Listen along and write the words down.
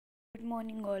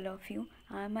Morning, all of you.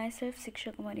 I am myself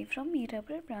Siksha Kumari from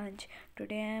Mirapur branch.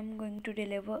 Today I am going to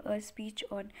deliver a speech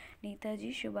on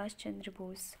Netaji Subhash Chandra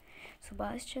Bose.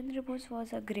 Subhash Chandra Bose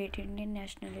was a great Indian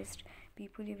nationalist.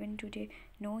 People even today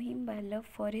know him by love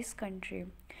for his country.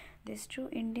 This true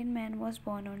Indian man was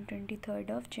born on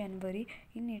 23rd of January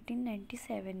in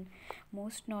 1897.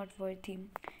 Most noteworthy,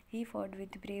 he fought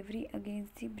with bravery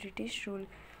against the British rule.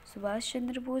 Subhash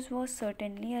Chandra Bose was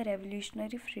certainly a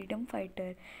revolutionary freedom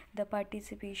fighter. The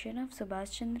participation of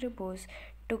Subhash Chandra Bose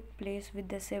took place with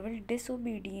the civil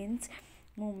disobedience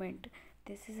movement.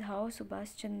 This is how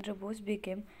Subhash Chandra Bose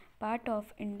became part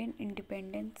of Indian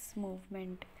independence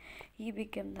movement. He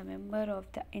became the member of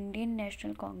the Indian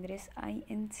National Congress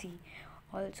 (INC).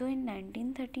 Also in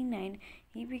 1939,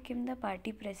 he became the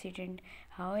party president.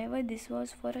 However, this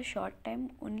was for a short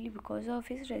time only because of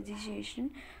his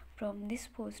resignation from this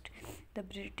post. The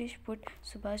British put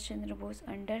Subhash Chandra Bose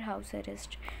under house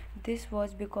arrest. This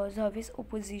was because of his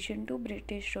opposition to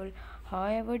British rule.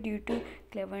 However, due to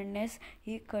cleverness,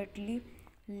 he curtly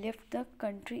left the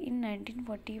country in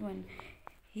 1941.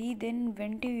 He then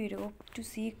went to Europe to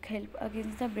seek help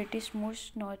against the British.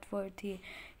 Most noteworthy,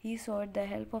 he sought the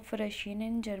help of Russian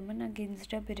and German against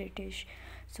the British.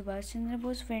 Subhash Chandra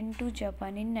Bose went to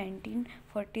Japan in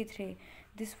 1943.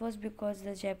 This was because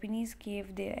the Japanese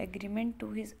gave their agreement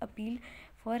to his appeal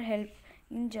for help.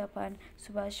 In Japan,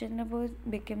 Subhash Chandra Bose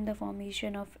became the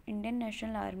formation of Indian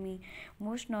National Army.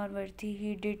 Most noteworthy,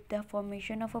 he did the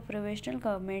formation of a provisional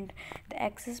government. The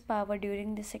Axis power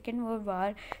during the Second World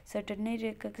War certainly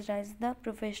recognized the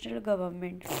provisional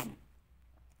government.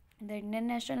 The Indian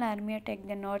National Army attacked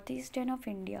the northeastern of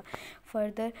India.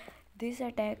 Further, this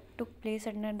attack took place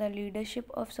under the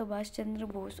leadership of Subhash Chandra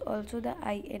Bose. Also, the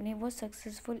INA was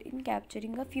successful in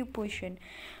capturing a few portions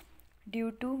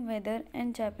due to weather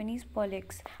and Japanese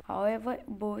politics. However,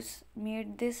 Bose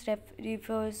made this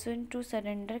refusal to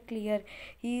surrender clear.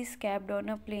 He escaped on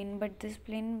a plane, but this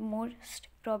plane most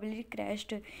probably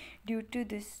crashed. Due to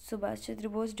this, Subhash Chandra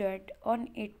Bose died on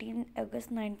 18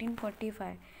 August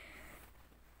 1945.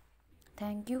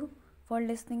 Thank you for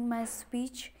listening my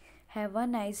speech. Have a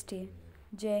nice day.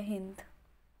 Jai Hind.